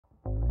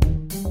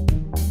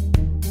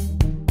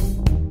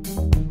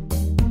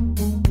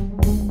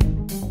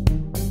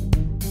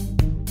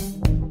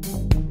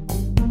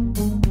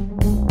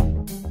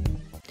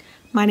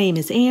My name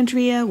is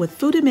Andrea with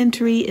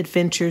Foodamentary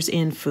Adventures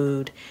in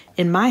Food.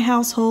 In my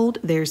household,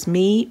 there's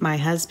me, my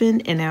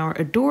husband, and our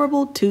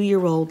adorable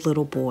 2-year-old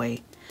little boy.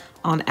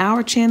 On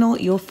our channel,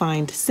 you'll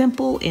find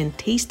simple and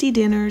tasty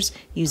dinners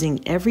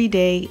using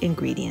everyday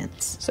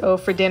ingredients. So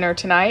for dinner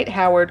tonight,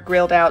 Howard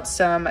grilled out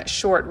some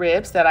short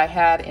ribs that I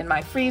had in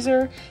my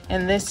freezer,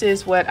 and this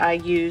is what I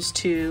use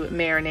to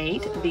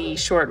marinate the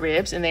short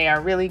ribs, and they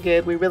are really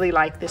good. We really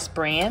like this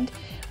brand.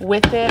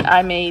 With it,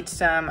 I made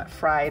some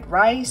fried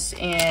rice,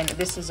 and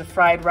this is a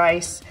fried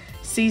rice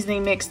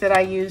seasoning mix that I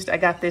used. I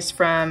got this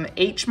from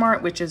H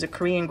Mart, which is a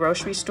Korean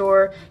grocery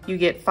store. You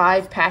get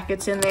 5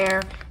 packets in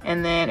there,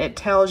 and then it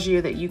tells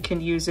you that you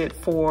can use it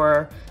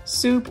for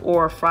soup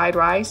or fried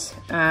rice.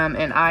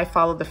 And I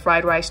followed the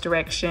fried rice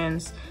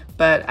directions,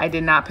 but I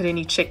did not put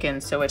any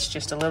chicken, so it's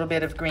just a little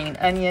bit of green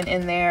onion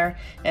in there.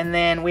 And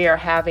then we are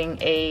having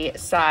a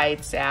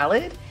side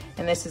salad.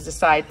 And this is a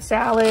side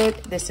salad.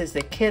 This is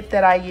the kit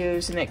that I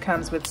use, and it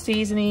comes with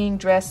seasoning,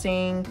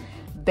 dressing,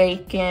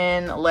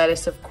 bacon,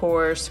 lettuce, of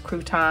course,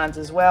 croutons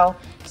as well.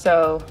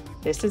 So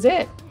this is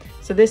it.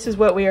 So this is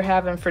what we are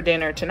having for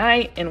dinner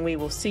tonight, and we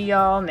will see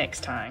y'all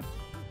next time.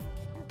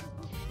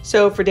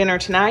 So for dinner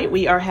tonight,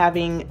 we are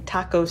having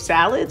taco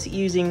salads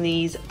using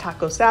these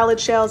taco salad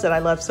shells that I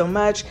love so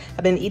much.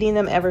 I've been eating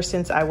them ever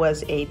since I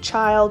was a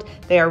child.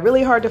 They are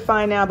really hard to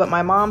find now, but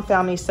my mom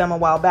found me some a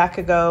while back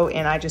ago,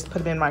 and I just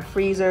put them in my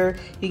freezer.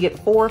 You get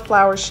 4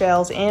 flour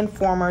shells and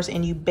formers,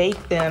 and you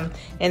bake them,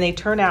 and they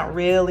turn out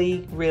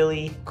really,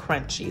 really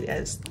crunchy.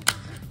 That's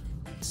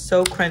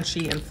so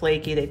crunchy and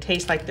flaky. They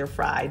taste like they're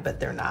fried, but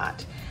they're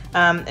not.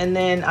 And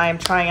then I'm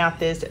trying out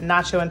this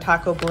nacho and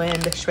taco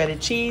blend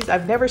shredded cheese.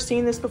 I've never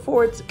seen this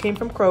before. It came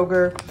from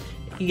Kroger.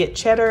 You get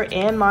cheddar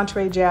and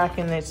Monterey Jack,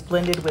 and it's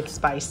blended with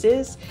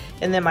spices.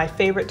 And then my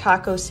favorite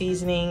taco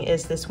seasoning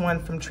is this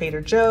one from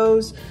Trader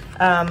Joe's.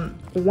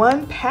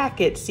 1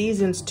 packet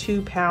seasons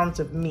 2 pounds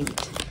of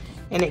meat.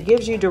 And it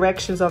gives you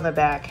directions on the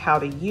back how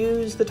to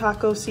use the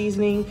taco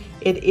seasoning.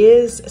 It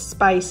is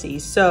spicy,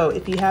 so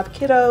if you have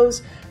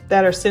kiddos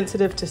that are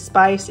sensitive to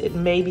spice, it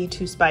may be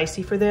too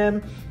spicy for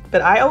them.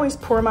 But I always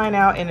pour mine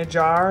out in a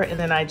jar, and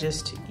then I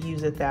just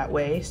use it that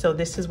way. So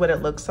this is what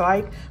it looks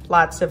like.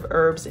 Lots of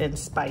herbs and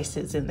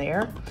spices in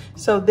there.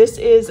 So this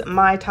is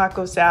my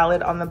taco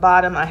salad. On the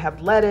bottom, I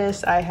have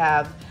lettuce, I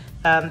have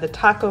the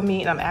taco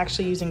meat, and I'm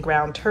actually using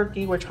ground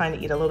turkey. We're trying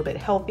to eat a little bit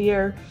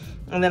healthier.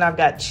 And then I've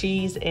got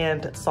cheese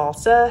and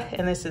salsa,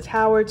 and this is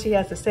Howard's. He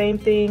has the same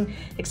thing,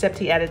 except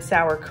he added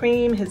sour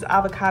cream. His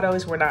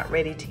avocados were not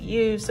ready to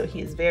use, so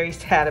he is very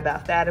sad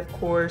about that, of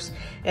course.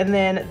 And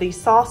then the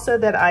salsa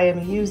that I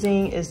am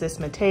using is this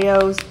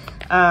Mateo's.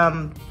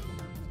 I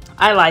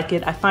like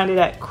it. I find it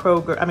at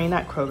Kroger, I mean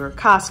not Kroger,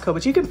 Costco,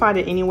 but you can find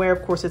it anywhere.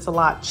 Of course, it's a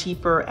lot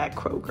cheaper at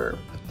Kroger.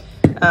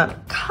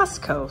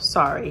 Costco,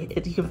 sorry.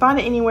 You can find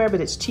it anywhere,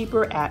 but it's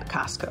cheaper at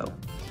Costco.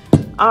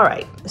 All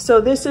right,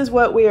 so this is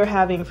what we are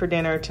having for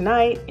dinner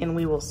tonight, and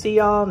we will see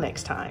y'all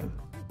next time.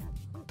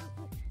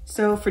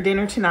 So for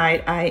dinner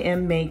tonight, I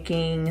am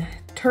making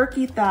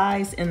turkey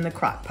thighs in the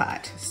crock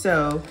pot.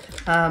 So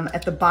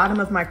at the bottom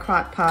of my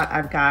crock pot,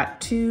 I've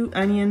got 2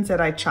 onions that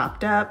I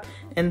chopped up,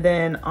 and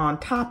then on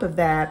top of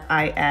that,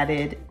 I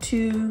added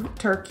 2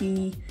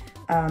 turkey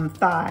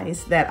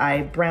thighs that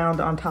I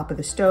browned on top of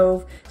the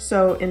stove.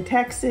 So in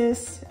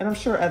Texas, and I'm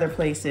sure other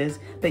places,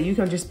 but you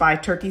can just buy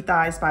turkey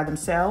thighs by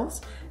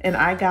themselves. And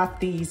I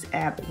got these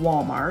at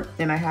Walmart,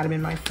 and I had them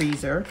in my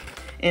freezer.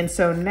 And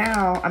so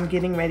now I'm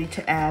getting ready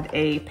to add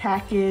a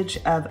package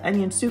of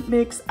onion soup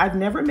mix. I've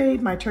never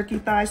made my turkey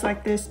thighs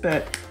like this,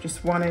 but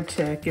just wanted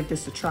to give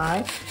this a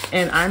try.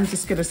 And I'm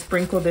just gonna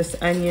sprinkle this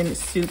onion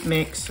soup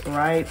mix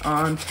right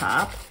on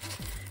top.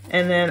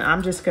 And then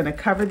I'm just gonna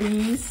cover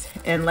these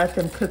and let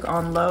them cook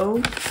on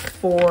low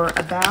for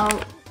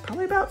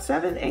probably about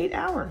 7-8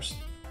 hours.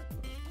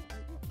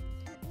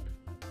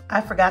 I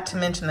forgot to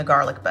mention the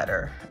garlic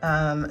butter.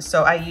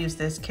 So I use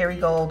this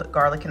Kerrygold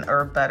garlic and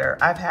herb butter.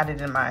 I've had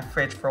it in my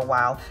fridge for a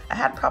while. I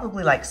had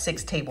probably like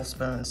 6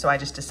 tablespoons, so I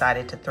just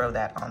decided to throw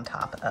that on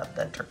top of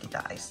the turkey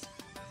thighs.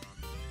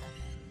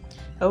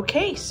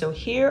 Okay, so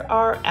here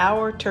are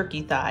our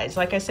turkey thighs.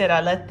 Like I said,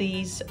 I let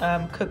these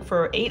cook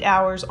for 8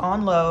 hours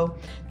on low.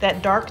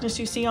 That darkness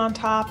you see on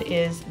top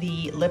is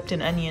the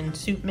Lipton Onion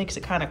Soup mix.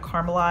 It kind of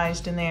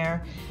caramelized in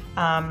there.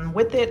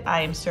 With it,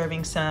 I am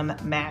serving some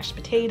mashed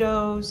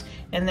potatoes,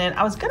 and then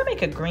I was gonna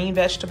make a green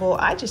vegetable.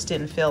 I just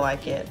didn't feel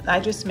like it. I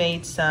just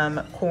made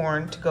some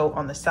corn to go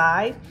on the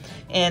side.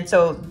 And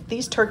so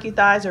these turkey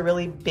thighs are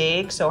really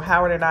big, so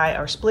Howard and I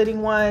are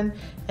splitting one.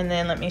 And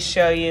then let me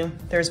show you,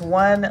 there's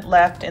one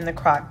left in the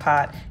crock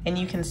pot, and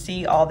you can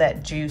see all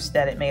that juice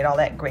that it made, all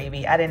that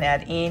gravy. I didn't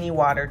add any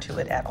water to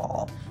it at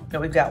all.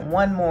 But we've got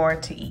one more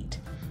to eat.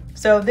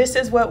 So this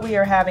is what we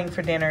are having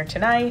for dinner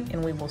tonight,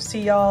 and we will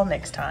see y'all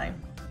next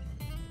time.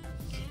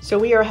 So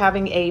we are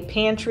having a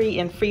pantry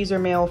and freezer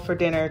meal for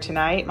dinner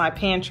tonight. My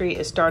pantry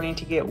is starting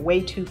to get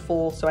way too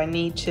full, so I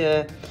need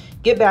to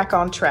get back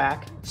on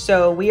track.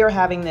 So we are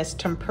having this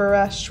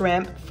tempura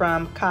shrimp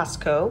from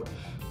Costco.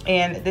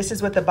 And this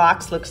is what the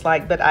box looks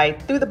like, but I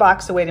threw the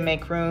box away to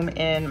make room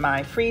in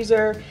my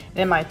freezer. And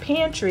in my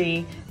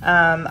pantry,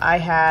 I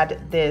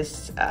had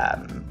this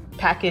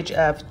package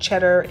of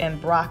cheddar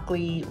and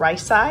broccoli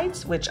rice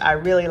sides, which I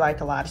really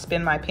like a lot. It's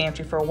been in my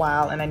pantry for a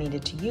while and I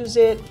needed to use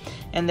it.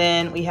 And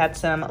then we had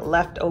some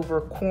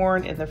leftover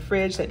corn in the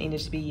fridge that needed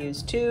to be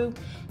used too.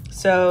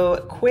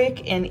 So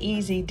quick and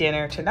easy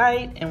dinner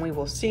tonight, and we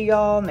will see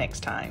y'all next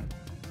time.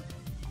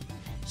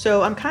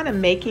 So I'm kind of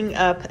making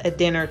up a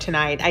dinner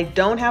tonight. I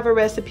don't have a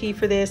recipe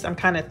for this. I'm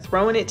kind of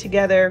throwing it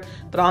together,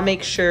 but I'll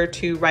make sure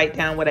to write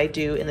down what I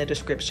do in the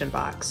description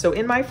box. So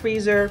in my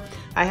freezer,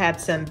 I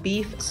had some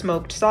beef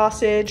smoked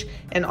sausage,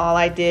 and all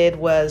I did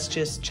was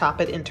just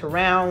chop it into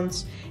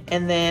rounds.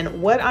 And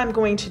then what I'm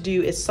going to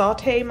do is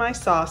saute my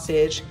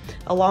sausage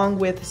along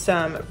with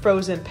some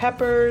frozen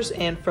peppers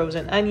and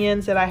frozen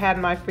onions that I had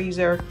in my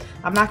freezer.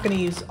 I'm not going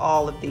to use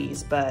all of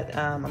these, but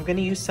I'm going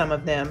to use some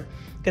of them.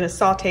 Gonna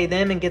saute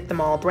them and get them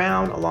all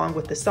brown along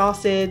with the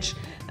sausage.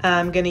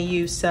 I'm gonna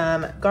use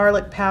some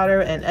garlic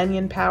powder and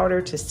onion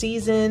powder to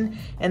season,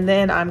 and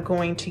then I'm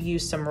going to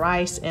use some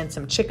rice and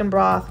some chicken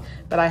broth,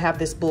 but I have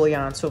this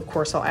bouillon, so of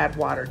course I'll add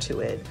water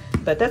to it.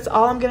 But that's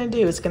all I'm gonna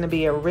do. It's gonna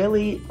be a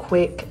really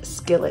quick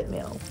skillet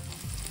meal.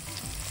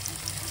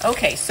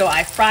 Okay, so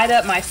I fried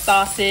up my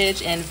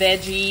sausage and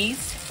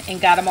veggies and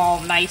got them all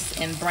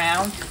nice and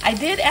brown. I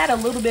did add a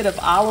little bit of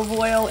olive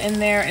oil in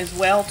there as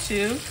well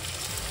too.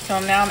 So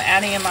now I'm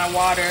adding in my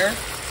water,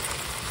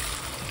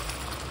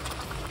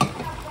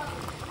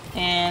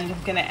 and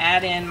I'm gonna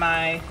add in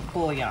my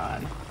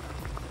bouillon.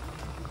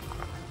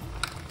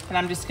 And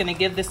I'm just gonna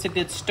give this a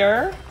good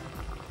stir.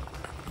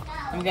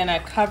 I'm gonna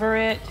cover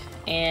it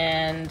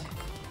and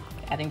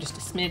adding just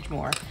a smidge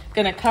more.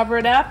 Gonna cover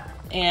it up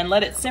and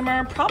let it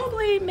simmer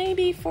probably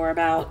maybe for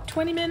about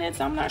 20 minutes,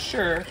 I'm not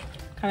sure.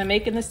 Kind of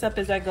making this up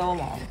as I go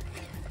along.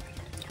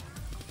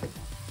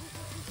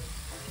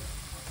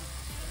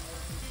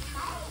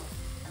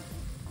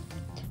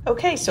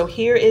 Okay, so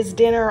here is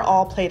dinner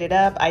all plated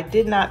up. I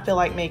did not feel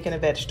like making a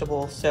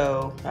vegetable,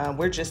 so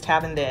we're just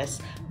having this,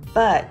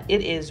 but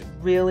it is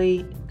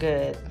really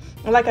good.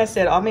 And like I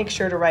said, I'll make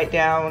sure to write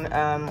down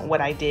what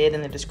I did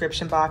in the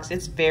description box.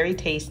 It's very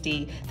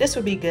tasty. This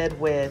would be good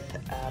with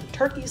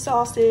turkey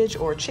sausage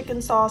or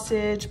chicken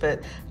sausage,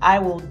 but I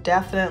will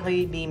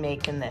definitely be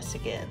making this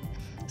again.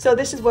 So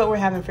this is what we're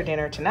having for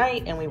dinner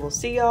tonight, and we will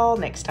see y'all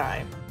next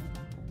time.